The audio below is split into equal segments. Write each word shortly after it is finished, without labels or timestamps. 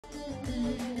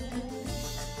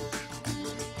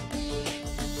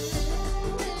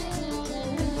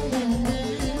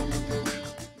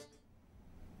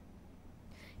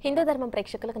హిందూ ధర్మం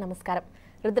ప్రేక్షకులకు నమస్కారం.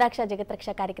 రుద్రాక్ష జగత్ రక్ష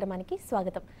కార్యక్రమానికి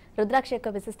స్వాగతం. రుద్రాక్ష యొక్క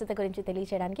విశిష్టత గురించి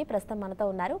తెలియజేయడానికి ప్రస్తుతం మనతో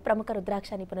ఉన్నారు ప్రముఖ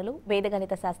రుద్రాక్ష నిపుణులు,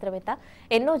 వేదగణిత శాస్త్రవేత్త,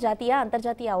 ఎన్నో జాతీయ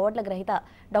అంతర్జాతీయ అవార్డుల గ్రహీత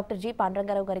డాక్టర్ జి.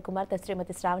 పాండురంగారావు గారి కుమార్తె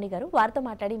శ్రీమతి శ్రావణి గారు. వారితో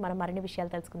మాట్లాడి మనం మరిన్ని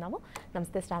విషయాలు తెలుసుకుందాము.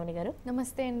 నమస్తే శ్రావణి గారు.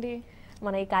 నమస్తే అండి.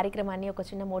 మన ఈ కార్యక్రమాన్ని ఒక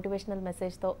చిన్న మోటివేషనల్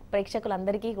మెసేజ్తో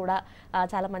ప్రేక్షకులందరికీ కూడా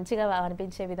చాలా మంచిగా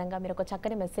అనిపించే విధంగా మీరు ఒక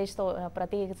చక్కని మెసేజ్తో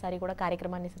ప్రతిసారి కూడా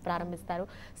కార్యక్రమాన్ని ప్రారంభిస్తారు.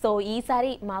 సో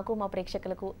ఈసారి మాకు మా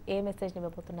ప్రేక్షకులకు ఏ మెసేజ్ని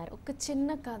ఇవ్వబోతున్నారు? ఒక చిన్న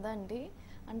కథ అండి.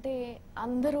 అంటే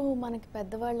అందరూ మనకి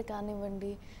పెద్దవాళ్ళు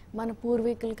కానివ్వండి, మన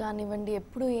పూర్వీకులు కానివ్వండి,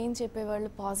 ఎప్పుడు ఏం చెప్పేవాళ్ళు,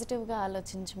 పాజిటివ్గా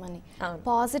ఆలోచించమని.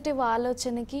 పాజిటివ్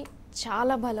ఆలోచనకి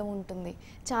చాలా బలం ఉంటుంది,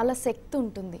 చాలా శక్తి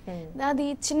ఉంటుంది. అది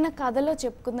చిన్న కథలో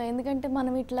చెప్పుకుందాం. ఎందుకంటే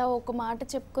మనం ఇట్లా ఒక మాట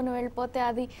చెప్పుకుని వెళ్ళిపోతే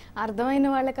అది అర్థమైన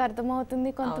వాళ్ళకి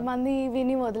అర్థమవుతుంది, కొంతమంది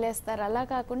విని వదిలేస్తారు. అలా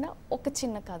కాకుండా ఒక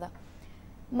చిన్న కథ.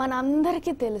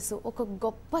 మనందరికీ తెలుసు ఒక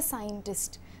గొప్ప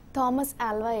సైంటిస్ట్ థామస్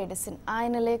ఆల్వా ఎడిసన్.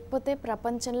 ఆయన లేకపోతే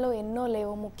ప్రపంచంలో ఎన్నో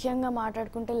లేవు. ముఖ్యంగా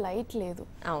మాట్లాడుకుంటే లైట్ లేదు.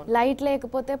 లైట్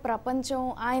లేకపోతే ప్రపంచం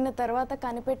ఆయన తర్వాత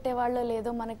కనిపెట్టే వాళ్ళో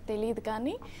లేదో మనకు తెలియదు.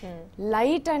 కానీ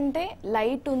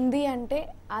లైట్ ఉంది అంటే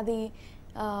అది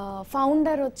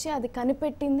ఫౌండర్ వచ్చి అది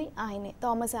కనిపెట్టింది ఆయనే,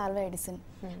 థామస్ ఆల్వా ఎడిసన్.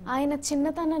 ఆయన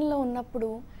చిన్నతనంలో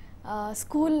ఉన్నప్పుడు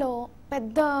స్కూల్లో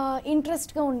పెద్ద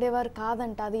ఇంట్రెస్ట్గా ఉండేవారు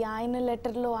కాదంట. అది ఆయన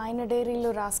లెటర్లో, ఆయన డైరీలో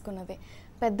రాసుకున్నదే.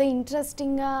 పెద్ద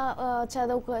ఇంట్రెస్టింగ్గా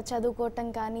చదువుకోవటం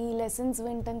కానీ, లెసన్స్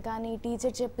వినటం కానీ,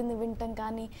 టీచర్ చెప్పింది వినటం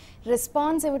కానీ,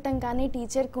 రెస్పాన్స్ ఇవ్వటం కానీ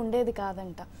టీచర్కి ఉండేది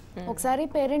కాదంట. ఒకసారి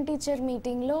పేరెంట్ టీచర్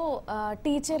మీటింగ్లో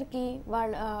టీచర్కి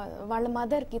వాళ్ళ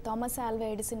మదర్కి, థామస్ ఆల్వా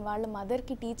ఎడిసన్ వాళ్ళ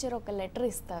మదర్కి టీచర్ ఒక లెటర్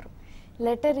ఇస్తారు.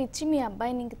 లెటర్ ఇచ్చి మీ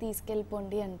అబ్బాయిని ఇంక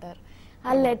తీసుకెళ్ళిపోండి అంటారు.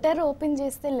 ఆ లెటర్ ఓపెన్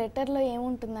చేస్తే లెటర్లో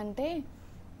ఏముంటుందంటే,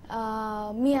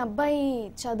 మీ అబ్బాయి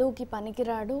చదువుకి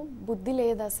పనికిరాడు, బుద్ధి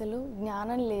లేదు, అసలు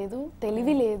జ్ఞానం లేదు,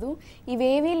 తెలివి లేదు,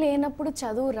 ఇవేవీ లేనప్పుడు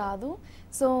చదువు రాదు.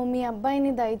 సో మీ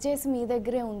అబ్బాయిని దయచేసి మీ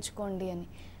దగ్గరే ఉంచుకోండి అని.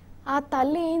 ఆ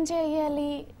తల్లి ఏం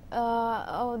చేయాలి?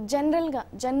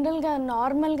 జనరల్గా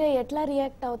నార్మల్గా ఎట్లా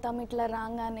రియాక్ట్ అవుతాం? ఇట్లా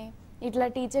రాగానే ఇట్లా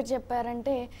టీచర్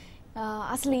చెప్పారంటే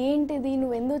అసలు ఏంటిది,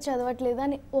 నువ్వు ఎందుకు చదవట్లేదు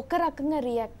అని ఒక రకంగా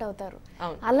రియాక్ట్ అవుతారు.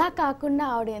 అలా కాకుండా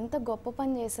ఆవిడ ఎంత గొప్ప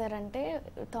పని చేశారంటే,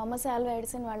 థామస్ ఆల్వా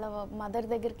ఎడిసన్ వాళ్ళ మదర్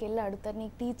దగ్గరికి వెళ్ళి అడుగుతారు,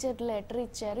 నీకు టీచర్ లెటర్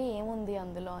ఇచ్చారు, ఏముంది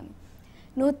అందులో అని.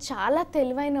 నువ్వు చాలా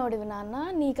తెలివైన వాడివి నాన్న,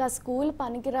 నీకు ఆ స్కూల్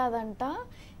పనికిరాదంట,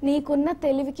 నీకున్న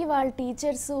తెలివికి వాళ్ళ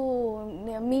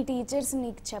మీ టీచర్స్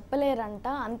నీకు చెప్పలేరంట,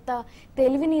 అంత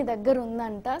తెలివి నీ దగ్గర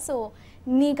ఉందంట. సో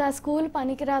నీకు ఆ స్కూల్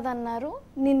పనికిరాదన్నారు,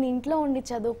 నిన్ను ఇంట్లో ఉండి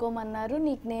చదువుకోమన్నారు,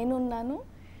 నీకు నేనున్నాను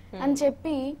అని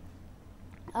చెప్పి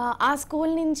ఆ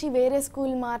స్కూల్ నుంచి వేరే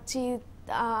స్కూల్ మార్చి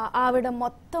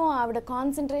ఆవిడ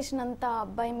కాన్సన్ట్రేషన్ అంతా ఆ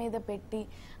అబ్బాయి మీద పెట్టి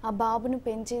ఆ బాబుని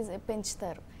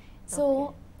పెంచుతారు. సో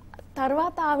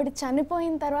తర్వాత ఆవిడ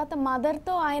చనిపోయిన తర్వాత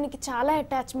మదర్తో ఆయనకి చాలా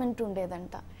అటాచ్మెంట్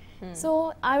ఉండేదంట. సో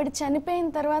ఆవిడ చనిపోయిన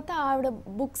తర్వాత ఆవిడ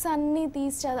బుక్స్ అన్ని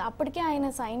అప్పటికే ఆయన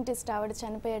సైంటిస్ట్. ఆవిడ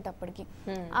చనిపోయేటప్పటికి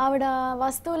ఆవిడ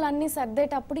వస్తువులన్నీ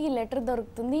సర్దేటప్పుడు ఈ లెటర్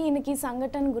దొరుకుతుంది. ఈయనకి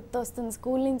సంఘటన గుర్తొస్తుంది,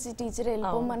 స్కూల్ నుంచి టీచర్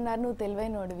వెళ్ళిపోమన్నారు, నువ్వు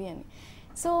తెలివైనోడివి అని.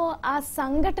 సో ఆ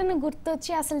సంఘటన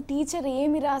గుర్తొచ్చి అసలు టీచర్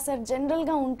ఏమి రాశారు,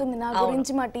 జనరల్గా ఉంటుంది నా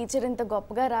గురించి మా టీచర్ ఇంత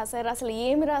గొప్పగా రాశారు, అసలు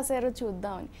ఏమి రాశారో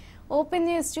చూద్దామని ఓపెన్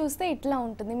చేసి చూస్తే ఇట్లా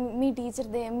ఉంటుంది, మీ టీచర్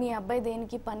మీ అబ్బాయి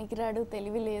దేనికి పనికిరాడు,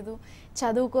 తెలివి లేదు,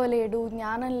 చదువుకోలేడు,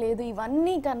 జ్ఞానం లేదు,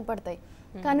 ఇవన్నీ కనపడతాయి.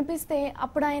 కనిపిస్తే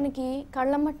అప్పుడు ఆయనకి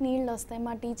కళ్ళమ్మటి నీళ్ళు వస్తాయి.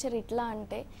 మా టీచర్ ఇట్లా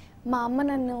అంటే మా అమ్మ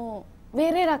నన్ను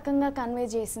వేరే రకంగా కన్వే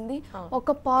చేసింది,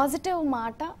 ఒక పాజిటివ్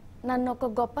మాట నన్ను ఒక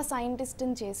గొప్ప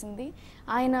సైంటిస్ట్ని చేసింది.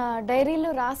 ఆయన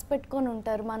డైరీలో రాసి పెట్టుకొని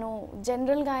ఉంటారు. మనం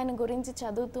జనరల్గా ఆయన గురించి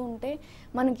చదువుతూ ఉంటే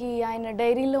మనకి ఆయన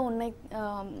డైరీలో ఉన్నాయి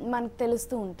మనకు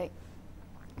తెలుస్తూ ఉంటాయి.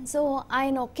 సో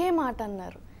ఆయన ఒకే మాట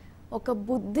అన్నారు, ఒక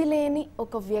బుద్ధి లేని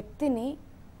ఒక వ్యక్తిని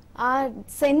ఆ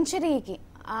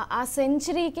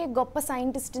సెంచరీకే గొప్ప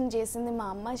సైంటిస్ట్ని చేసింది మా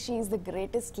అమ్మ, she is the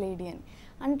greatest lady అని.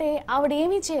 అంటే ఆవిడ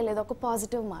ఏమీ చేయలేదు, ఒక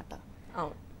పాజిటివ్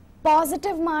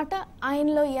మాట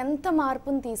ఆయనలో ఎంత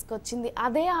మార్పుని తీసుకొచ్చింది.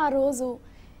 అదే ఆ రోజు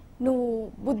నువ్వు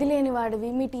బుద్ధి లేని వాడివి,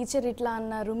 మీ టీచర్ ఇట్లా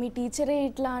అన్నారు, మీ టీచరే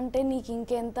ఇట్లా అంటే నీకు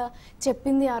ఇంకెంత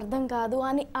చెప్పింది అర్థం కాదు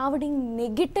అని ఆవిడ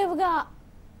నెగిటివ్గా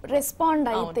రెస్పాండ్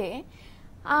అయితే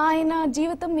ఆయన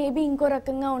జీవితం మేబీ ఇంకో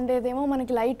రకంగా ఉండేదేమో,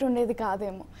 మనకి లైట్ ఉండేది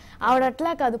కాదేమో. ఆవిడ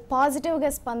అట్లా కాదు, పాజిటివ్గా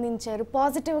స్పందించారు,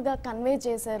 పాజిటివ్గా కన్వే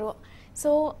చేశారు.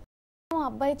 సో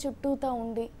అబ్బాయి చుట్టూతా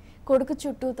ఉండి, కొడుకు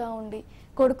చుట్టూతా ఉండి,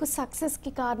 కొడుకు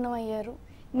సక్సెస్కి కారణం అయ్యారు.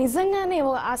 నిజంగానే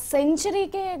ఆ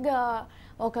సెంచరీకే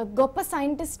ఒక గొప్ప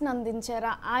సైంటిస్ట్ని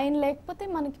అందించారు. ఆయన లేకపోతే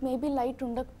మనకి మేబీ లైట్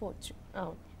ఉండకపోవచ్చు.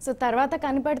 సో తర్వాత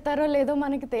కనిపెడతారో లేదో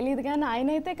మనకి తెలియదు, కానీ ఆయన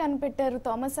అయితే కనిపెట్టారు.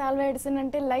 థామస్ ఆల్వా ఎడిసన్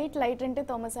అంటే లైట్, లైట్ అంటే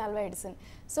థామస్ ఆల్వా ఎడిసన్.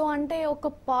 సో అంటే ఒక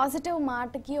పాజిటివ్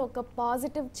మాటకి, ఒక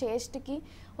పాజిటివ్ చేష్టకి,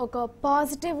 ఒక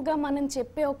పాజిటివ్గా మనం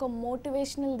చెప్పే ఒక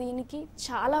మోటివేషనల్ దీనికి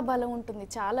చాలా బలం ఉంటుంది,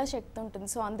 చాలా శక్తి ఉంటుంది.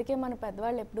 సో అందుకే మన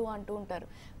పెద్దవాళ్ళు ఎప్పుడూ అంటూ ఉంటారు,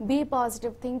 బీ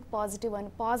పాజిటివ్, థింక్ పాజిటివ్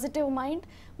అని. పాజిటివ్ మైండ్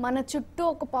మన చుట్టూ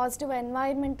ఒక పాజిటివ్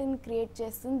ఎన్వైర్న్మెంట్ని క్రియేట్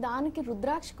చేస్తుంది. దానికి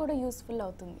రుద్రాక్ష కూడా యూస్ఫుల్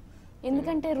అవుతుంది.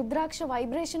 ఎందుకంటే రుద్రాక్ష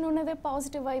వైబ్రేషన్ ఉన్నదే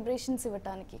పాజిటివ్ వైబ్రేషన్స్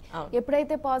ఇవ్వటానికి.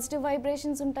 ఎప్పుడైతే పాజిటివ్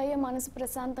వైబ్రేషన్స్ ఉంటాయో మనసు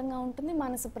ప్రశాంతంగా ఉంటుంది.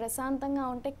 మనసు ప్రశాంతంగా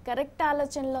ఉంటే కరెక్ట్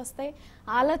ఆలోచనలు వస్తాయి.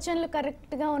 ఆలోచనలు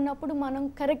కరెక్ట్గా ఉన్నప్పుడు మనం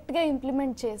కరెక్ట్గా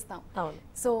ఇంప్లిమెంట్ చేస్తాం.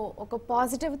 సో ఒక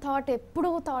పాజిటివ్ థాట్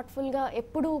ఎప్పుడూ థాట్ఫుల్గా,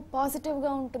 ఎప్పుడూ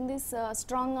పాజిటివ్గా ఉంటుంది,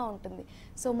 స్ట్రాంగ్గా ఉంటుంది.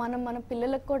 సో మనం మన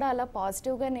పిల్లలకు కూడా అలా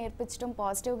పాజిటివ్గా నేర్పించడం,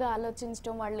 పాజిటివ్గా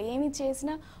ఆలోచించడం, వాళ్ళు ఏమి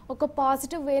చేసినా ఒక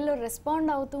పాజిటివ్ వేలో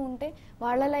రెస్పాండ్ అవుతూ ఉంటే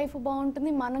వాళ్ళ లైఫ్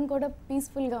బాగుంటుంది, మనం కూడా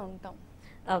పీస్ఫుల్గా ఉంటాం.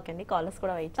 ఓకే అండి, కాలర్స్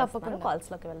కూడా వెయిట్ చేస్తున్నారు.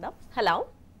 కాల్స్లోకి వెళ్దాం. హలో,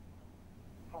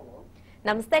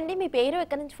 నమస్తే అండి, మీ పేరు,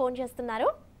 ఎక్కడి నుంచి ఫోన్ చేస్తున్నారు?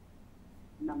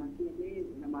 నమస్తే అండి,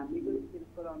 మా అన్ని గురించి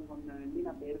తెలుసుకోవాలనుకుంటున్నానండి.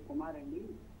 నా పేరు కుమార్ అండి.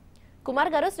 కుమార్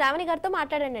గారు, శ్రావణి గారితో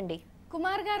మాట్లాడండి.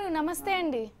 కుమార్ గారు నమస్తే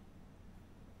అండి.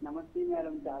 నమస్తే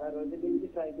మేడం, చాలా రోజుల నుంచి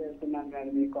ట్రై చేస్తున్నాను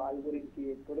మేడం మీ కాల్ గురించి.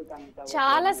 ఎప్పుడు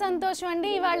చాలా సంతోషం అండి.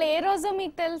 ఇవాళ ఏ రోజో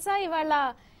మీకు తెలుసా? ఇవాళ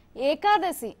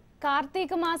ఏకాదశి,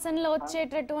 కార్తీక మాసంలో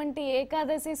వచ్చేటటువంటి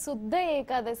ఏకాదశి, శుద్ధ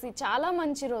ఏకాదశి. చాలా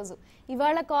మంచి రోజు.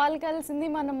 ఇవాళ కాల్ కలిసింది,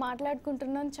 మనం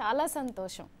మాట్లాడుకుంటున్నాం, చాలా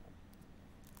సంతోషం.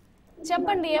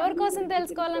 చెప్పండి, ఎవరి కోసం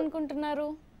తెలుసుకోవాలనుకుంటున్నారు?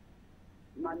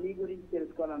 మనీ గురించి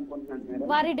తెలుసుకోవాలనుకుంటున్నాను మేడం.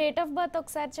 వారి డేట్ ఆఫ్ బర్త్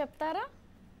ఒకసారి చెప్తారా?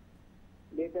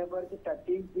 Date of birth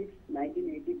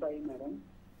 13/6/1985 madam.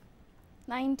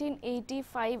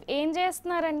 1985. ఏం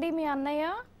చేస్తున్నారండి మీ అన్నయ్య?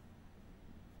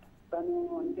 తను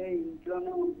అంటే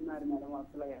ఇంట్లోనే ఉంటున్నారు మేడం.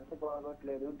 అసలు హెల్త్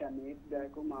బాగోట్లేదు. 10 years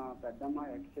బ్యాక్ మా పెద్దమ్మ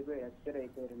ఎక్స్పైర్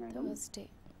అయిపోయారు మేడం.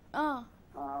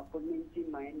 అప్పటి నుంచి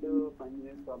మైండ్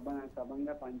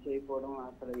సబంగా పని చేయకపోవడం,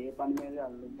 అసలు ఏ పని మీద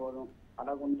వెళ్ళిపోవడం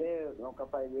అలాగుంటే ఒక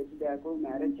 5 years బ్యాక్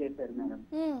మ్యారేజ్ చేశారు మేడం.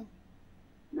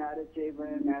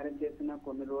 మ్యారేజ్ చేసిన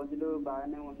కొన్ని రోజులు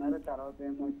బాగానే ఉన్నారు. తర్వాత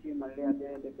ఏమొచ్చి మళ్ళీ అదే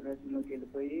డిప్రెషన్ లోకి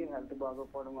వెళ్ళిపోయి హెల్త్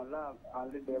బాగోకపోవడం వల్ల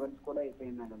ఆల్రెడీ డివోర్స్ కూడా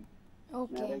అయిపోయింది మేడం.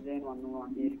 మ్యారేజ్ అయిన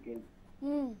 1 year కి.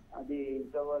 అది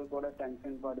ఇంట్లో వాళ్ళు కూడా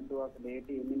టెన్షన్ పడుతూ అసలు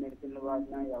ఏంటి, ఎన్ని మెడిసిన్లు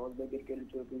వాడినా, ఎవరి దగ్గరికి వెళ్ళి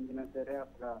చూపించినా సరే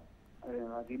అసలు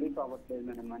రిలీఫ్ అవ్వట్లేదు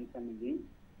మేడం మనిషి అనేది.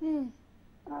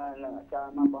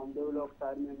 మా బంధువులు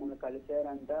ఒకసారి మిమ్మల్ని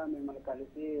కలిసారంట. మిమ్మల్ని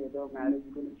కలిసి ఏదో మ్యారేజ్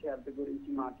గురించి, హెల్త్ గురించి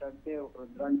మాట్లాడితే ఒక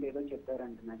రుద్రానికి ఏదో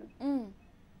చెప్పారంట మేడం.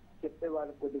 చెప్తే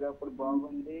వాళ్ళకి కొద్దిగా అప్పుడు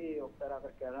బాగుంది, ఒకసారి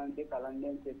అక్కడికి కలండి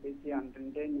అని చెప్పేసి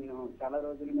అంటుంటే నేను చాలా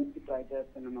రోజుల నుంచి ట్రై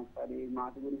చేస్తున్నాను ఒకసారి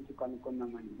మాట గురించి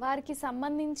కనుక్కుందామని. వారికి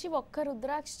సంబంధించి ఒక్క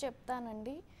రుద్రాక్ష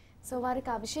చెప్తానండి. సో వారికి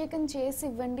అభిషేకం చేసి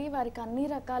ఇవ్వండి, వారికి అన్ని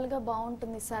రకాలుగా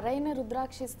బాగుంటుంది. సరైన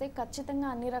రుద్రాక్ష ఇస్తే ఖచ్చితంగా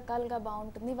అన్ని రకాలుగా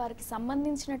బాగుంటుంది. వారికి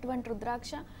సంబంధించినటువంటి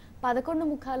రుద్రాక్ష 11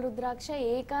 ముఖాల రుద్రాక్ష,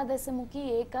 ఏకాదశముఖి,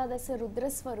 ఏకాదశ రుద్ర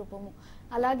స్వరూపము.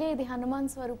 అలాగే ఇది హనుమాన్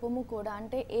స్వరూపము కూడా.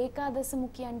 అంటే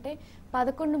ఏకాదశముఖి అంటే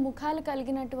 11 ముఖాలు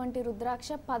కలిగినటువంటి రుద్రాక్ష,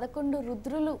 11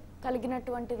 రుద్రులు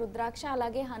కలిగినటువంటి రుద్రాక్ష,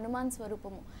 అలాగే హనుమాన్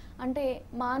స్వరూపము. అంటే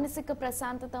మానసిక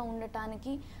ప్రశాంతత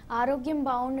ఉండటానికి, ఆరోగ్యం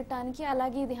బాగుండటానికి,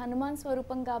 అలాగే ఇది హనుమాన్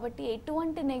స్వరూపం కాబట్టి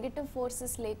ఎటువంటి నెగటివ్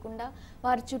ఫోర్సెస్ లేకుండా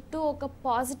వారి చుట్టూ ఒక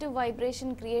పాజిటివ్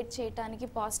వైబ్రేషన్ క్రియేట్ చేయడానికి,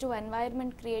 పాజిటివ్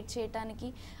ఎన్వైర్న్మెంట్ క్రియేట్ చేయడానికి,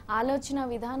 ఆలోచన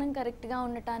విధానం కరెక్ట్గా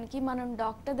ఉండటానికి మనం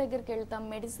డాక్టర్ దగ్గరికి వెళ్తాం,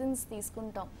 మెడిసిన్స్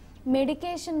తీసుకుంటాం.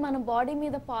 మెడికేషన్ మన బాడీ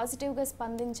మీద పాజిటివ్గా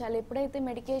స్పందించాలి. ఎప్పుడైతే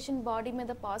మెడికేషన్ బాడీ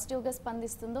మీద పాజిటివ్గా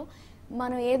స్పందిస్తుందో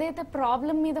మనం ఏదైతే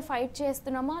ప్రాబ్లం మీద ఫైట్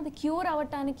చేస్తున్నామో అది క్యూర్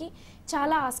అవ్వటానికి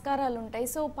చాలా ఆస్కారాలు ఉంటాయి.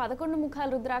 సో 11 ముఖాల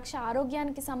రుద్రాక్ష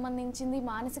ఆరోగ్యానికి సంబంధించింది,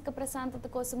 మానసిక ప్రశాంతత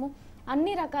కోసము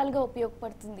అన్ని రకాలుగా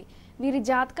ఉపయోగపడుతుంది. వీరి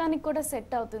జాతకానికి కూడా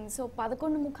సెట్ అవుతుంది. సో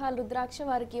 11 ముఖాల రుద్రాక్ష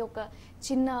వారికి ఒక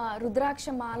చిన్న రుద్రాక్ష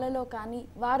మాలలో కానీ,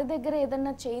 వారి దగ్గర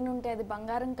ఏదన్నా చైన్ ఉంటే అది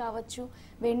బంగారం కావచ్చు,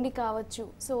 వెండి కావచ్చు,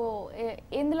 సో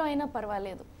ఎందులో అయినా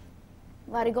పర్వాలేదు,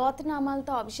 వారి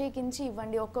గోత్రనామాలతో అభిషేకించి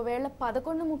ఇవ్వండి. ఒకవేళ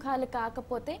 11 ముఖాలు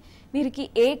కాకపోతే వీరికి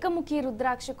ఏకముఖి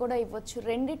రుద్రాక్ష కూడా ఇవ్వచ్చు.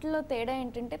 రెండిట్లో తేడా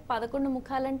ఏంటంటే 11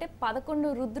 ముఖాలంటే 11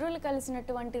 రుద్రులు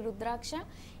కలిసినటువంటి రుద్రాక్ష,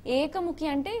 ఏకముఖి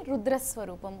అంటే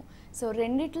రుద్రస్వరూపము. సో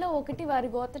రెండిట్లో ఒకటి వారి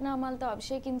గోత్రనామాలతో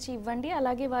అభిషేకించి ఇవ్వండి.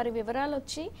 అలాగే వారి వివరాలు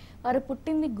వచ్చి వారు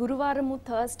పుట్టింది గురువారము,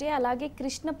 థర్స్డే, అలాగే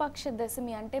కృష్ణపక్ష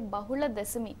దశమి అంటే బహుళ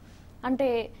దశమి, అంటే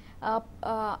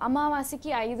అమావాస్యకి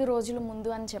 5 రోజుల ముందు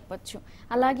అని చెప్పొచ్చు.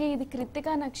 అలాగే ఇది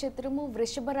కృత్తికా నక్షత్రము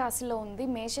వృషభ రాశిలో ఉంది,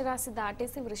 మేషరాశి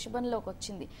దాటేసి వృషభంలోకి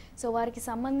వచ్చింది. సో వారికి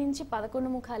సంబంధించి 11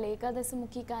 ముఖాలు,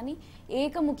 ఏకాదశముఖి కానీ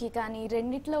ఏకముఖి కానీ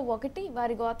రెండిట్లో ఒకటి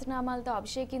వారి గోత్రనామాలతో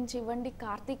అభిషేకించి ఇవ్వండి.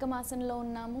 కార్తీక మాసంలో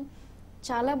ఉన్నాము,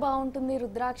 చాలా బాగుంటుంది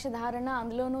రుద్రాక్ష ధారణ.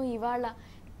 అందులోనూ ఇవాళ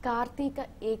కార్తీక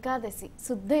ఏకాదశి,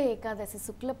 శుద్ధ ఏకాదశి,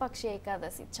 శుక్లపక్ష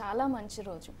ఏకాదశి చాలా మంచి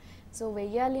రోజు. సో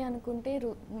వెయ్యాలి అనుకుంటే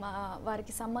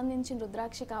వారికి సంబంధించిన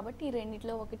రుద్రాక్ష కాబట్టి ఈ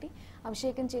రెండిట్లో ఒకటి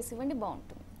అభిషేకం చేసి ఇవ్వండి,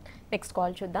 బాగుంటుంది. నెక్స్ట్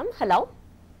కాల్ చూద్దాం. హలో,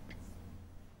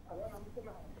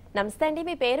 నమస్తే అండి.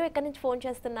 మీ పేరు, ఎక్కడి నుంచి ఫోన్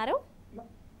చేస్తున్నారు?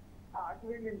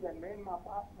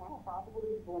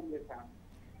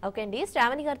 ఓకే అండి,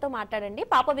 శ్రావణి గారితో మాట్లాడండి.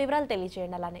 పాప వివరాలు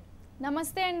తెలియజేయండి. అలానే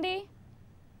నమస్తే అండి.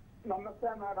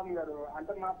 నమస్తే మేడం గారు.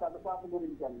 అంటే మా పెద్ద పాప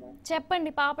గురించి అండి. చెప్పండి,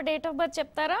 పాప డేట్ ఆఫ్ బర్త్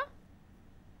చెప్తారా?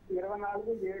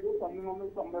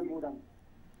 24/7/1993 అండి.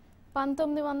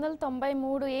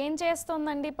 1993. ఏం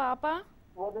చేస్తోందండి పాప?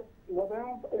 ఉదయం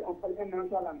 15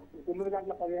 నిమిషాలండి, 9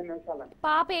 గంటల 15 నిమిషాలండి.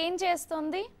 పాప ఏం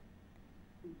చేస్తోంది?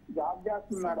 జాబ్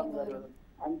చేస్తుంది మేడం గారు.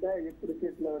 అంటే ఇప్పుడు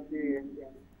సీట్లో వచ్చి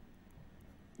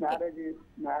మ్యారేజ్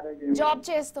జాబ్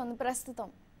చేస్తోంది ప్రస్తుతం.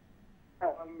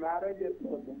 మ్యారేజ్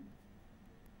చేసుకోవద్దు.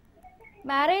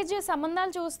 మ్యారేజ్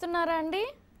సంబంధాలు చూస్తున్నారా అండి?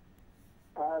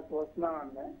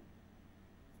 చూస్తున్నామండి.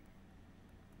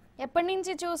 ఎప్పటి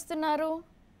నుంచి చూస్తున్నారు?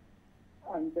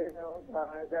 అంటే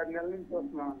 2 నెలల నుంచి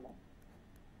చూస్తున్నామండి.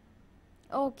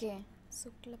 ఓకే.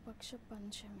 శుక్లపక్ష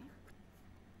పంచమి.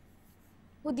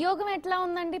 ఉద్యోగం ఎట్లా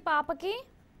ఉందండి పాపకి?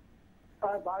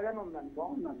 బాగానే ఉందండి,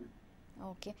 బాగుందండి.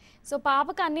 ఓకే. సో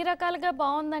పాపకు అన్ని రకాలుగా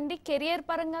బాగుందండి. కెరియర్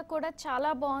పరంగా కూడా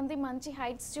చాలా బాగుంది. మంచి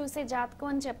హైట్స్ చూసే జాతకం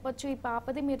అని చెప్పొచ్చు ఈ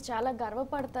పాపది. మీరు చాలా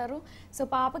గర్వపడతారు. సో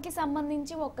పాపకి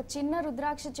సంబంధించి ఒక చిన్న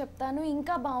రుద్రాక్ష చెప్తాను,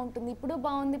 ఇంకా బాగుంటుంది. ఇప్పుడు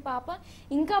బాగుంది పాప,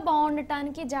 ఇంకా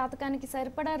బాగుండటానికి జాతకానికి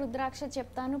సరిపడా రుద్రాక్ష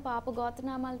చెప్తాను. పాప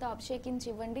గోత్రనామాలతో అభిషేకించి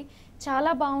ఇవ్వండి,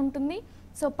 చాలా బాగుంటుంది.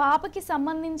 సో పాపకి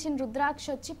సంబంధించిన రుద్రాక్ష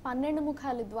వచ్చి 12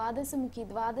 ముఖాలు, ద్వాదశముఖి,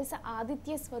 ద్వాదశ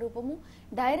ఆదిత్య స్వరూపము,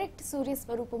 డైరెక్ట్ సూర్య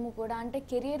స్వరూపము కూడా. అంటే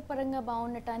కెరియర్ పరంగా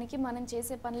బాగుండటానికి, మనం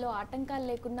చేసే పనిలో ఆటంకాలు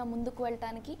లేకుండా ముందుకు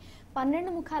వెళ్ళటానికి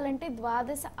 12 ముఖాలంటే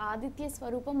ద్వాదశ ఆదిత్య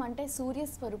స్వరూపం, అంటే సూర్య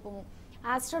స్వరూపము.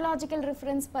 ఆస్ట్రాలాజికల్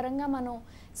రిఫరెన్స్ పరంగా మనం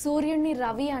సూర్యుడిని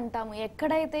రవి అంటాము.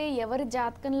 ఎక్కడైతే ఎవరి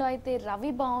జాతకంలో అయితే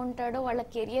రవి బాగుంటాడో వాళ్ళ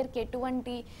కెరియర్కి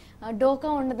ఎటువంటి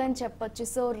డోకా ఉండదని చెప్పొచ్చు.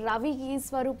 సో రవికి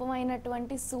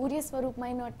స్వరూపమైనటువంటి, సూర్య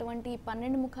స్వరూపమైనటువంటి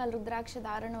 12 ముఖాల రుద్రాక్ష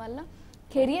ధారణ వల్ల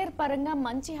కెరియర్ పరంగా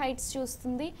మంచి హైట్స్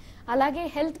చూస్తుంది, అలాగే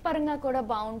హెల్త్ పరంగా కూడా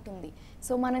బాగుంటుంది.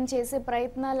 సో మనం చేసే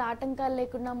ప్రయత్నాలు ఆటంకాలు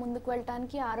లేకుండా ముందుకు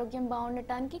వెళ్ళటానికి, ఆరోగ్యం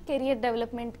బాగుండటానికి, కెరియర్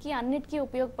డెవలప్మెంట్కి అన్నిటికీ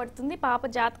ఉపయోగపడుతుంది. పాప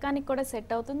జాతకానికి కూడా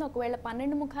సెట్ అవుతుంది. ఒకవేళ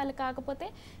 12 ముఖాలు కాకపోతే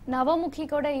నవముఖి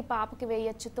కూడా ఈ పాపకి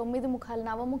వేయచ్చు. 9 ముఖాలు.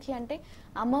 నవముఖి అంటే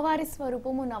అమ్మవారి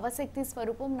స్వరూపము, నవశక్తి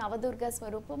స్వరూపం, నవదుర్గ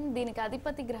స్వరూపం. దీనికి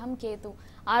అధిపతి గ్రహం కేతు.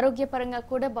 ఆరోగ్యపరంగా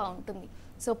కూడా బాగుంటుంది.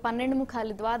 సో 12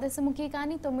 ముఖాలు ద్వాదశముఖి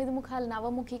కానీ, 9 ముఖాలు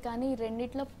నవముఖి కానీ, ఈ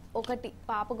రెండిట్లో ఒకటి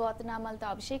పాప గోత్రనామాలతో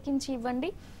అభిషేకించి ఇవ్వండి.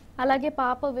 అలాగే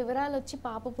పాప వివరాలు వచ్చి,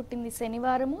 పాప పుట్టింది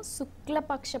శనివారము,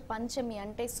 శుక్లపక్ష పంచమి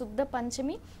అంటే శుద్ధ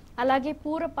పంచమి, అలాగే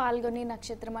పూర పాల్గొని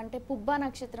నక్షత్రం అంటే పుబ్బ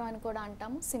నక్షత్రం అని కూడా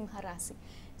అంటాము, సింహరాశి.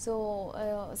 సో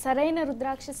సరైన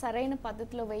రుద్రాక్ష సరైన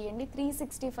పద్ధతిలో వేయండి.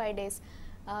 365 days.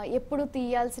 ఎప్పుడు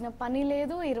తీయాల్సిన పని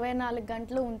లేదు. 24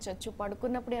 గంటలు ఉంచవచ్చు.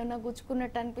 పడుకున్నప్పుడు ఏమైనా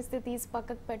గుచ్చుకున్నట్టు అనిపిస్తే తీసి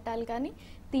పక్కకు పెట్టాలి, కానీ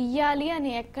తీయాలి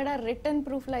అని ఎక్కడ రిటర్న్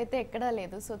ప్రూఫ్లో అయితే ఎక్కడా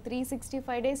లేదు. సో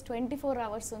 365 days 24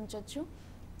 hours ఉంచవచ్చు.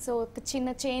 సో చిన్న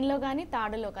చైన్లో కానీ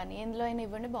తాడులో కానీ ఎందులో అయినా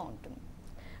ఇవ్వండి, బాగుంటుంది.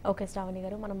 ఓకే శ్రావణి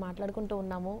గారు, మనం మాట్లాడుకుంటూ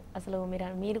ఉన్నాము. అసలు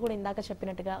మీరు కూడా ఇందాక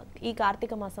చెప్పినట్టుగా ఈ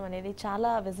కార్తీక మాసం అనేది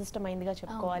చాలా విశిష్టమైనదిగా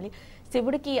చెప్పుకోవాలి.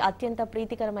 శివుడికి అత్యంత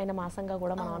ప్రీతికరమైన మాసంగా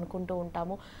కూడా మనం అనుకుంటూ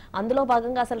ఉంటాము. అందులో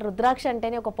భాగంగా అసలు రుద్రాక్ష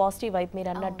అంటేనే ఒక పాజిటివ్ వైపు.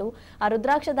 మీరు అన్నట్టు ఆ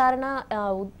రుద్రాక్ష ధారణ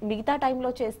మిగతా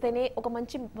టైంలో చేస్తేనే ఒక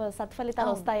మంచి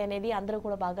సత్ఫలితాలు వస్తాయి అనేది అందరూ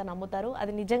కూడా బాగా నమ్ముతారు.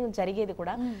 అది నిజంగా జరిగేది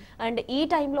కూడా. అండ్ ఈ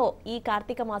టైంలో, ఈ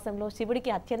కార్తీక మాసంలో,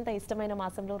 శివుడికి అత్యంత ఇష్టమైన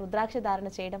మాసంలో రుద్రాక్ష ధారణ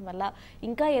చేయడం వల్ల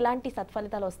ఇంకా ఎలాంటి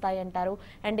సత్ఫలితాలు వస్తాయి అంటారు?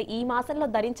 అండ్ ఈ మాసంలో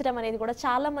ధరించడం అనేది కూడా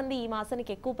చాలా మంది ఈ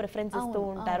మాసానికి ఎక్కువ ప్రిఫరెన్స్ ఇస్తూ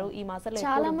ఉంటారు. ఈ మాసంలో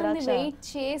చాలా మంది వెయిట్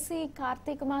చేసి,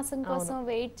 కార్తీక మాసం కోసం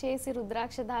వెయిట్ చేసి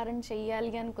రుద్రాక్ష ధారణ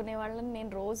చెయ్యాలి అనుకునే వాళ్ళని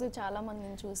నేను రోజు చాలా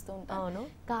మందిని చూస్తూ ఉంటాను.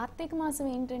 కార్తీక మాసం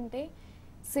ఏంటంటే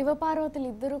శివపార్వతులు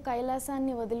ఇద్దరు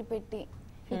కైలాసాన్ని వదిలిపెట్టి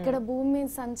ఇక్కడ భూమి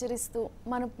మీద సంచరిస్తూ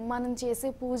మనం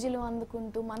చేసే పూజలు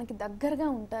అందుకుంటూ మనకి దగ్గరగా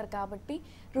ఉంటారు. కాబట్టి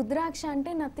రుద్రాక్ష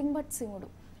అంటే నథింగ్ బట్ శివుడు.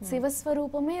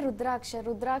 శివస్వరూపమే రుద్రాక్ష.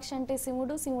 రుద్రాక్ష అంటే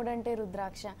శివుడు, శివుడు అంటే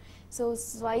రుద్రాక్ష. సో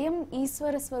స్వయం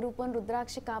ఈశ్వర స్వరూపం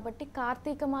రుద్రాక్ష. కాబట్టి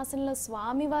కార్తీక మాసంలో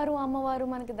స్వామివారు, అమ్మవారు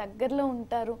మనకి దగ్గరలో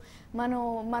ఉంటారు.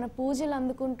 మన పూజలు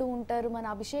అందుకుంటూ ఉంటారు, మన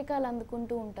అభిషేకాలు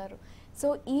అందుకుంటూ ఉంటారు. సో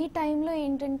ఈ టైంలో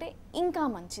ఏంటంటే ఇంకా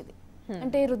మంచిది.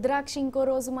 అంటే రుద్రాక్ష ఇంకో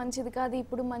రోజు మంచిది కాదు,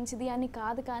 ఇప్పుడు మంచిది అని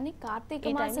కాదు, కానీ కార్తీక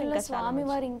మాసంలో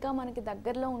స్వామివారు ఇంకా మనకి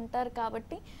దగ్గరలో ఉంటారు.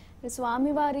 కాబట్టి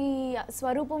స్వామివారి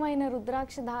స్వరూపమైన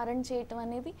రుద్రాక్ష ధారణ చేయటం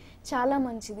అనేది చాలా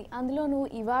మంచిది. అందులో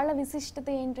ఇవాళ విశిష్టత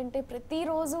ఏంటంటే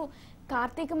ప్రతిరోజు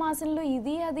కార్తీక మాసంలో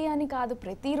ఇది అది అని కాదు,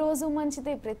 ప్రతిరోజు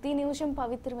మంచిదే, ప్రతి నిమిషం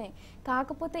పవిత్రమే.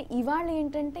 కాకపోతే ఇవాళ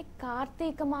ఏంటంటే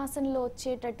కార్తీక మాసంలో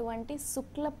వచ్చేటటువంటి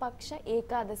శుక్లపక్ష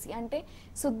ఏకాదశి, అంటే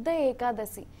శుద్ధ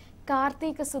ఏకాదశి,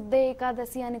 కార్తీక శుద్ధ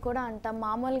ఏకాదశి అని కూడా అంటాం.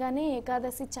 మామూలుగానే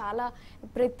ఏకాదశి చాలా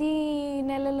ప్రతి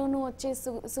నెలలోనూ వచ్చే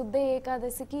శుద్ధ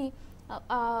ఏకాదశికి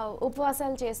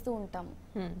ఉపవాసాలు చేస్తూ ఉంటాము.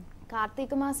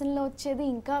 కార్తీక మాసంలో వచ్చేది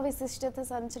ఇంకా విశిష్టత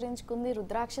సంచరించుకుంది,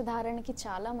 రుద్రాక్ష ధారణకి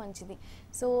చాలా మంచిది.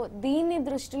 సో దీన్ని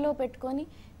దృష్టిలో పెట్టుకొని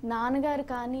నాన్నగారు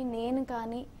కానీ నేను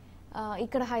కానీ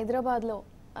ఇక్కడ హైదరాబాద్లో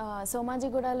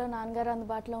సోమాజిగూడలో నాన్నగారు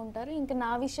అందుబాటులో ఉంటారు. ఇంకా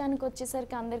నా విషయానికి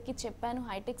వచ్చేసరికి అందరికీ చెప్పాను,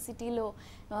 హైటెక్ సిటీలో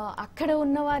అక్కడ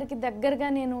ఉన్న వారికి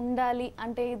దగ్గరగా నేను ఉండాలి,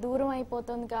 అంటే దూరం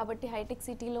అయిపోతుంది కాబట్టి హైటెక్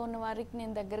సిటీలో ఉన్న వారికి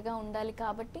నేను దగ్గరగా ఉండాలి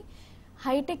కాబట్టి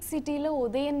హైటెక్ సిటీలో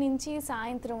ఉదయం నుంచి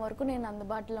సాయంత్రం వరకు నేను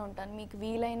అందుబాటులో ఉంటాను. మీకు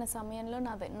వీలైన సమయంలో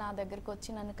నా దగ్గరకు వచ్చి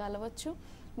నన్ను కలవచ్చు.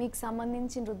 మీకు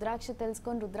సంబంధించిన రుద్రాక్ష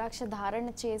తెలుసుకొని రుద్రాక్ష ధారణ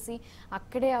చేసి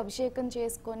అక్కడే అభిషేకం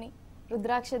చేసుకొని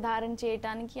రుద్రాక్ష ధారణ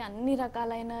చేయటానికి అన్ని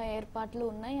రకాలైన ఏర్పాట్లు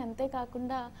ఉన్నాయి.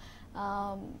 అంతేకాకుండా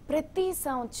ప్రతి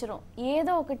సంవత్సరం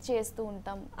ఏదో ఒకటి చేస్తూ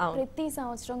ఉంటాం. ప్రతి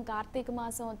సంవత్సరం కార్తీక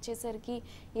మాసం వచ్చేసరికి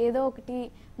ఏదో ఒకటి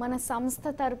మన సంస్థ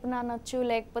తరపున అనొచ్చు,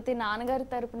 లేకపోతే నాన్నగారి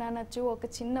తరపున అనొచ్చు, ఒక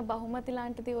చిన్న బహుమతి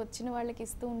లాంటిది వచ్చిన వాళ్ళకి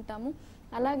ఇస్తూ ఉంటాము.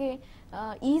 అలాగే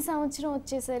ఈ సంవత్సరం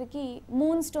వచ్చేసరికి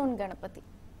moon stone Ganapati.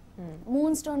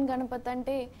 Moon stone Ganapati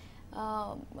అంటే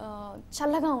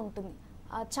చల్లగా ఉంటుంది.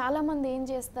 చాలా మంది ఏం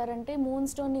చేస్తారంటే మూన్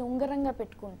స్టోన్ ని ఉంగరంగా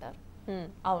పెట్టుకుంటారు.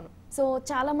 అవును. సో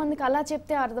చాలా మందికి అలా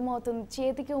చెప్తే అర్థమవుతుంది.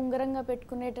 చేతికి ఉంగరంగా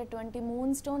పెట్టుకునేటటువంటి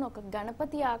మూన్ స్టోన్ ఒక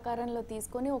గణపతి ఆకారంలో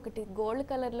తీసుకొని ఒకటి గోల్డ్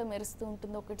కలర్లో మెరుస్తూ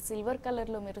ఉంటుంది, ఒకటి సిల్వర్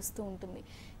కలర్లో మెరుస్తూ ఉంటుంది.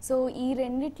 సో ఈ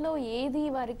రెండిట్లో ఏది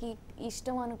వారికి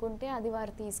ఇష్టం అనుకుంటే అది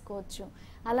వారు తీసుకోవచ్చు.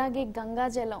 అలాగే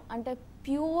గంగాజలం అంటే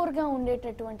ప్యూర్గా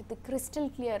ఉండేటటువంటిది, క్రిస్టల్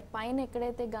క్లియర్, పైన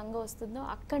ఎక్కడైతే గంగ వస్తుందో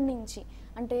అక్కడి నుంచి,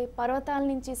 అంటే పర్వతాల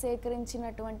నుంచి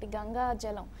సేకరించినటువంటి గంగా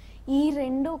జలం, ఈ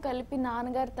రెండు కలిపి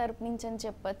నాన్నగారి తరపు నుంచి అని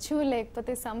చెప్పచ్చు,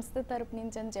 లేకపోతే సంస్థ తరపు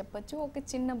నుంచి అని చెప్పచ్చు. ఒక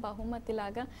చిన్న బహుమతి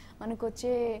లాగా మనకు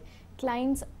వచ్చే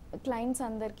క్లయింట్స్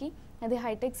అందరికీ, అది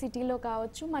హైటెక్ సిటీలో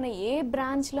కావచ్చు, మన ఏ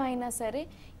బ్రాంచ్లో అయినా సరే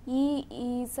ఈ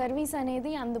సర్వీస్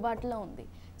అనేది అందుబాటులో ఉంది.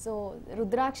 సో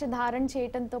రుద్రాక్ష ధారణ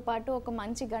చేయటంతో పాటు ఒక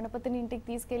మంచి గణపతిని ఇంటికి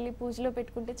తీసుకెళ్లి పూజలో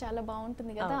పెట్టుకుంటే చాలా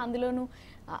బాగుంటుంది కదా. అందులోనూ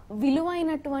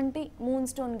విలువైనటువంటి మూన్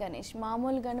స్టోన్ గణేష్,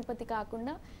 మామూలు గణపతి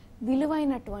కాకుండా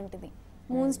విలువైనటువంటిది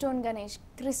మూన్ స్టోన్ గణేష్,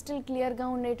 క్రిస్టల్ క్లియర్గా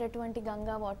ఉండేటటువంటి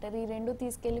గంగా వాటర్, ఈ రెండు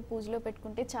తీసుకెళ్లి పూజలో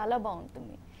పెట్టుకుంటే చాలా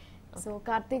బాగుంటుంది. సో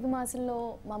కార్తీక మాసంలో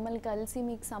మమ్మల్ని కలిసి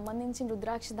మీకు సంబంధించిన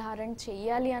రుద్రాక్ష ధారణ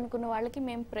చెయ్యాలి అనుకున్న వాళ్ళకి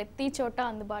మేము ప్రతి చోట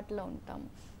అందుబాటులో ఉంటాము.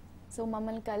 సో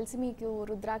మమ్మల్ని కలిసి మీకు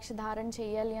రుద్రాక్ష ధారణ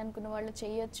చేయాలి అనుకున్న వాళ్ళు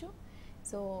చేయొచ్చు.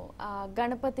 సో ఆ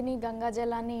గణపతిని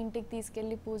గంగాజలాన్ని ఇంటికి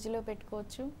తీసుకెళ్ళి పూజలో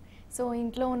పెట్టుకోవచ్చు. సో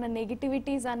ఇంట్లో ఉన్న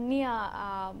నెగిటివిటీస్ అన్నీ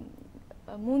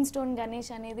మూన్ స్టోన్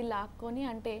గణేష్ అనేది లాక్కొని,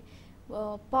 అంటే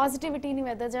పాజిటివిటీని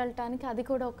వెదజల్లటానికి అది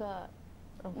కూడా ఒక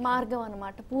మార్గం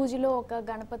అన్నమాట. పూజలో ఒక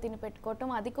గణపతిని పెట్టుకోవటం,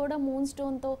 అది కూడా మూన్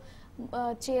స్టోన్తో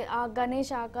ఆ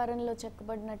గణేష్ ఆకారంలో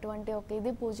చెక్కబడినటువంటి ఒక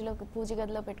ఇది పూజ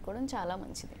గదిలో పెట్టుకోవడం చాలా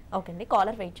మంచిది. ఓకే అండి,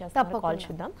 కాలర్ వెయిట్ చేస్తాం, కాల్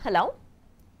చూద్దాం. హలో,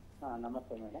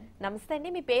 నమస్తే మేడం. నమస్తే అండి,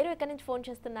 మీ పేరు ఎక్కడి నుంచి ఫోన్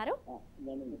చేస్తున్నారు?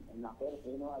 నా పేరు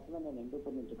శ్రీనివాస్, నేను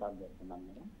ఇండూపూర్ నుంచి కాల్ చేస్తున్నాను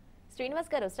మేడం.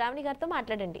 శ్రీనివాస్ గారు, శ్రావణి గారితో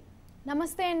మాట్లాడండి.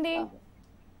 నమస్తే అండి.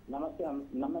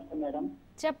 నమస్తే మేడం.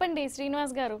 చెప్పండి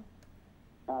శ్రీనివాస్ గారు.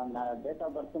 నా డేట్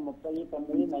ఆఫ్ బర్త్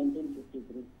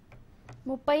 30/9/1953.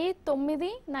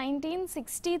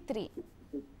 30/9/1963.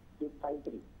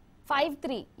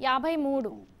 53.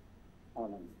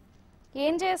 అవునండి.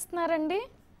 ఏం చేస్తున్నారండి?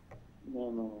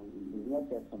 నేను బిజినెస్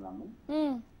చేస్తున్నాము.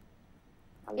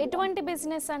 ఎటువంటి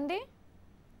బిజినెస్ అండి?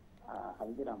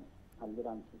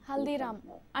 హల్దీరామ్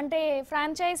అంటే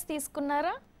ఫ్రాంచైజ్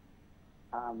తీసుకున్నారా?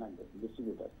 అవునండి,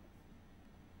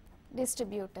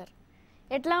 డిస్ట్రిబ్యూటర్.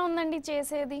 ఎట్లా ఉందండి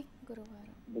చేసేది?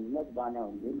 గురువారం బిజినెస్ బాగానే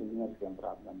ఉంది, బిజినెస్ ఏం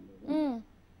ప్రాబ్లం లేదు.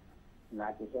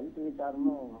 నాకు హెల్త్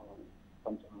విచారము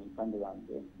కొంచెం ఇబ్బందిగా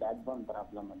ఉంది, బ్యాక్ బోన్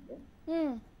ప్రాబ్లం ఉంది.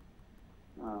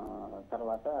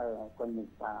 తర్వాత కొన్ని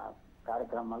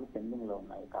కార్యక్రమాలు పెండింగ్ లో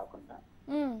ఉన్నాయి కాకుండా,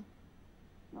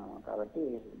 కాబట్టి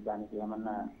దానికి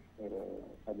ఏమన్నా మీరు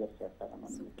సజెస్ట్ చేస్తారని.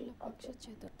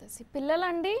 చతుర్దశి.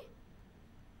 పిల్లలండి?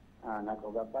 నాకు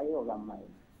ఒక అబ్బాయి ఒక అమ్మాయి.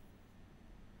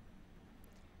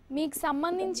 మీకు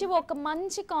సంబంధించి ఒక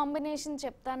మంచి కాంబినేషన్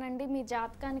చెప్తానండి. మీ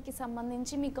జాతకానికి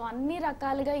సంబంధించి మీకు అన్ని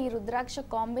రకాలుగా ఈ రుద్రాక్ష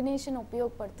కాంబినేషన్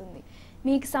ఉపయోగపడుతుంది.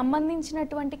 మీకు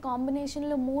సంబంధించినటువంటి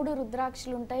కాంబినేషన్లో 3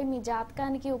 రుద్రాక్షలు ఉంటాయి. మీ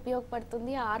జాతకానికి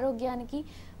ఉపయోగపడుతుంది, ఆరోగ్యానికి,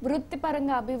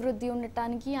 వృత్తిపరంగా అభివృద్ధి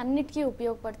ఉండటానికి అన్నిటికీ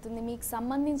ఉపయోగపడుతుంది. మీకు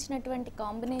సంబంధించినటువంటి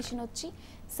కాంబినేషన్ వచ్చి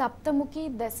సప్తముఖి,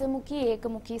 దశముఖి,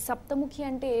 ఏకముఖి. సప్తముఖి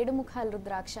అంటే 7 ముఖాల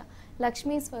రుద్రాక్ష,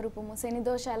 లక్ష్మీ స్వరూపము, శని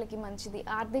దోషాలకి మంచిది.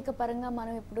 ఆర్థిక పరంగా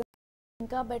మనం ఇప్పుడు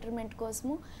ఇంకా బెటర్మెంట్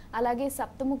కోసము. అలాగే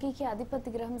సప్తముఖికి అధిపతి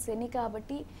గ్రహం శని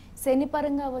కాబట్టి శని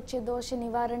పరంగా వచ్చే దోష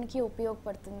నివారణకి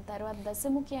ఉపయోగపడుతుంది. తర్వాత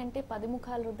దశముఖి అంటే 10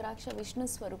 ముఖాల రుద్రాక్ష విష్ణు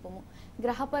స్వరూపము.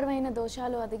 గ్రహపరమైన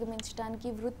దోషాలు అధిగమించడానికి,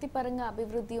 వృత్తిపరంగా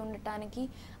అభివృద్ధి ఉండటానికి,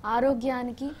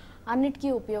 ఆరోగ్యానికి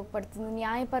అన్నిటికీ ఉపయోగపడుతుంది.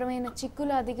 న్యాయపరమైన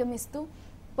చిక్కులు అధిగమిస్తూ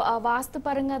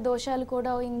వాస్తుపరంగా దోషాలు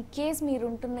కూడా ఇన్ కేస్ మీరు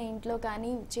ఉంటున్న ఇంట్లో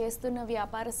కానీ, చేస్తున్న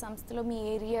వ్యాపార సంస్థలో, మీ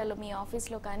ఏరియాలో, మీ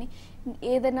ఆఫీస్లో కానీ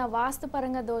ఏదైనా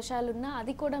వాస్తుపరంగా దోషాలున్నా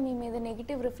అది కూడా మీ మీద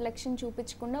నెగిటివ్ రిఫ్లెక్షన్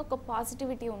చూపించకుండా ఒక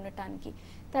పాజిటివిటీ ఉండటానికి.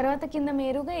 తర్వాత కింద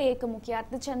మేరుగా ఏకముఖి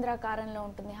అర్ధచంద్రాకారంలో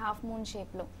ఉంటుంది, హాఫ్ మూన్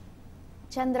షేప్లో.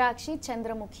 చంద్రాక్షి,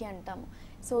 చంద్రముఖి అంటాము.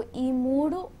 సో ఈ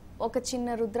 3 ఒక చిన్న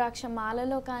రుద్రాక్ష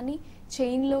మాలలో కానీ,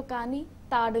 చైన్లో కానీ,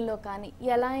 తాడులో కానీ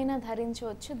ఎలా అయినా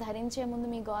ధరించవచ్చు. ధరించే ముందు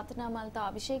మీ గోత్రనామాలతో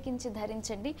అభిషేకించి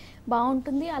ధరించండి,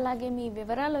 బాగుంటుంది. అలాగే మీ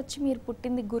వివరాలు వచ్చి మీరు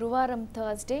పుట్టింది గురువారం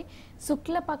థర్స్డే,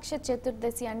 శుక్లపక్ష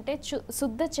చతుర్దశి అంటే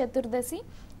శుద్ధ చతుర్దశి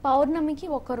పౌర్ణమికి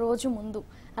ఒక రోజు ముందు.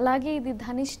 అలాగే ఇది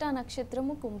ధనిష్ట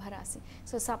నక్షత్రము, కుంభరాశి.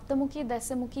 సో సప్తముఖి,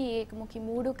 దశముఖి, ఏకముఖి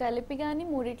 3 కలిపి కానీ,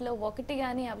 3లో 1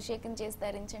 కానీ అభిషేకం చేసి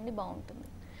ధరించండి, బాగుంటుంది.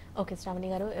 ఓకే శ్రావణి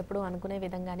గారు, ఎప్పుడు అనుకునే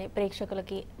విధంగానే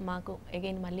ప్రేక్షకులకి మాకు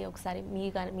అగైన్ మళ్ళీ ఒకసారి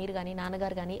మీరు కానీ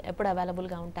నాన్నగారు కానీ ఎప్పుడు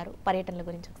అవైలబుల్గా ఉంటారు పర్యటనల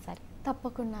గురించి ఒకసారి?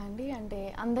 తప్పకుండా అండి. అంటే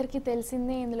అందరికీ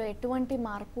తెలిసిందే, ఇందులో ఎటువంటి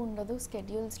మార్పు ఉండదు,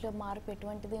 స్కెడ్యూల్స్లో మార్పు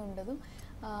ఎటువంటిది ఉండదు.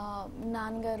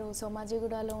 నాన్నగారు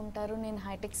సోమాజిగూడలో ఉంటారు, నేను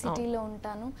హైటెక్ సిటీలో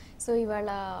ఉంటాను. సో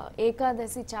ఇవాళ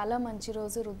ఏకాదశి చాలా మంచి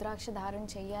రోజు, రుద్రాక్ష ధారణ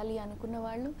చేయాలి అనుకున్న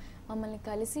వాళ్ళు మమ్మల్ని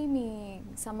కలిసి మీ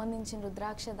సంబంధించిన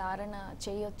రుద్రాక్ష ధారణ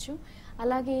చేయొచ్చు.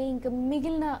 అలాగే ఇంకా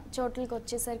మిగిలిన చోట్లకి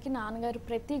వచ్చేసరికి నాన్నగారు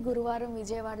ప్రతి గురువారం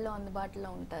విజయవాడలో అందుబాటులో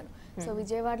ఉంటారు. సో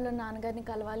విజయవాడలో నాన్నగారిని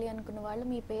కలవాలి అనుకున్న వాళ్ళు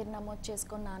మీ పేరు నమోదు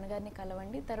చేసుకొని నాన్నగారిని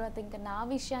కలవండి. తర్వాత ఇంకా నా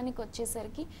విషయానికి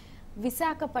వచ్చేసరికి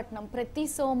విశాఖపట్నం ప్రతి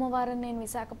సోమవారం నేను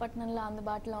విశాఖపట్నంలో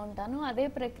అందుబాటులో ఉంటాను. అదే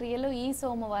ప్రక్రియలో ఈ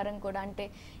సోమవారం కూడా, అంటే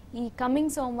ఈ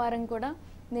కమింగ్ సోమవారం కూడా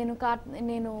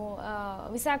నేను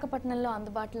విశాఖపట్నంలో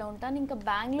అందుబాటులో ఉంటాను. ఇంకా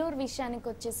బెంగళూరు విషయానికి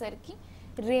వచ్చేసరికి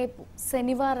రేపు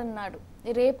శనివారం నాడు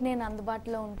నేను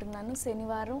అందుబాటులో ఉంటున్నాను.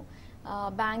 శనివారం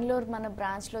బెంగళూరు మన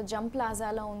బ్రాంచ్లో జంప్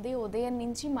ప్లాజాలో ఉంది. ఉదయం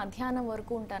నుంచి మధ్యాహ్నం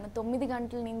వరకు ఉంటాను. 9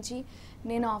 గంటల నుంచి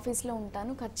నేను ఆఫీస్లో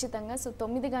ఉంటాను ఖచ్చితంగా. సో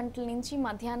 9 గంటల నుంచి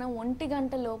మధ్యాహ్నం 1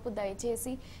 గంట లోపు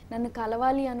దయచేసి నన్ను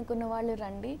కలవాలి అనుకున్న వాళ్ళు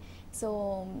రండి. సో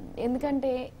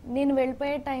ఎందుకంటే నేను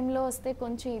వెళ్ళిపోయే టైంలో వస్తే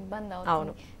కొంచెం ఇబ్బంది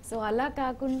అవుతుంది. సో అలా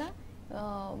కాకుండా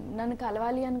నన్ను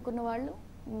కలవాలి అనుకున్న వాళ్ళు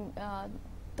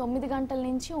 9 గంటల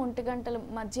నుంచి 1 గంటల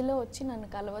మధ్యలో వచ్చి నన్ను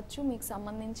కలవచ్చు. మీకు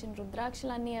సంబంధించిన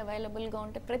రుద్రాక్షలు అన్నీ అవైలబుల్గా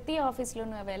ఉంటాయి, ప్రతి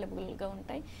ఆఫీస్లోనూ అవైలబుల్గా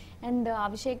ఉంటాయి. అండ్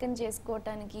అభిషేకం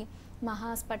చేసుకోవటానికి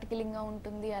మహాస్ఫటికలింగం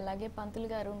ఉంటుంది, అలాగే పంతులు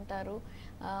గారు ఉంటారు.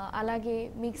 అలాగే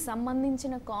మీకు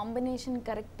సంబంధించిన కాంబినేషన్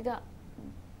కరెక్ట్గా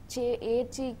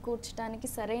ఏర్చి కూర్చడానికి,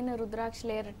 సరైన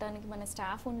రుద్రాక్షలు ఏరటానికి మన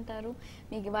స్టాఫ్ ఉంటారు.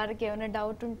 మీకు వారికి ఏమైనా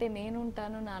డౌట్ ఉంటే నేను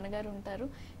ఉంటాను, నాన్నగారు ఉంటారు.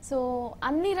 సో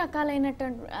అన్ని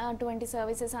రకాలైనటువంటి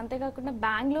సర్వీసెస్. అంతేకాకుండా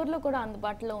బెంగళూరులో కూడా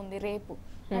అందుబాటులో ఉంది రేపు.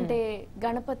 అంటే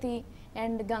గణపతి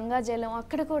అండ్ గంగా జలం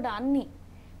అక్కడ కూడా అన్ని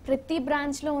ప్రతి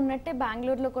బ్రాంచ్లో ఉన్నట్టే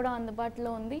బెంగళూరులో కూడా అందుబాటులో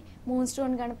ఉంది. మూన్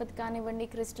స్టోన్ గణపతి కానివ్వండి,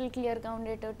 క్రిస్టల్ క్లియర్గా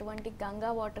ఉండేటటువంటి గంగా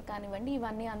వాటర్ కానివ్వండి,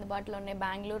 ఇవన్నీ అందుబాటులో ఉన్నాయి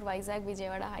బెంగళూరు, వైజాగ్,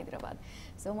 విజయవాడ, హైదరాబాద్.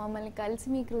 సో మమ్మల్ని కలిసి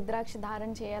మీకు రుద్రాక్ష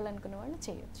ధారణ చేయాలనుకున్న వాళ్ళు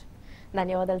చేయొచ్చు.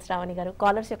 ధన్యవాదాలు శ్రావణి గారు.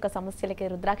 కాలర్స్ యొక్క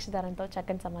సమస్యలకి రుద్రాక్ష ధారణతో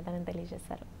చక్కని సమాధానం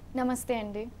తెలియజేశారు. నమస్తే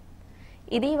అండి.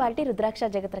 ఇది వాటి రుద్రాక్ష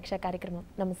జగత్ రక్ష కార్యక్రమం.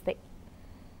 నమస్తే.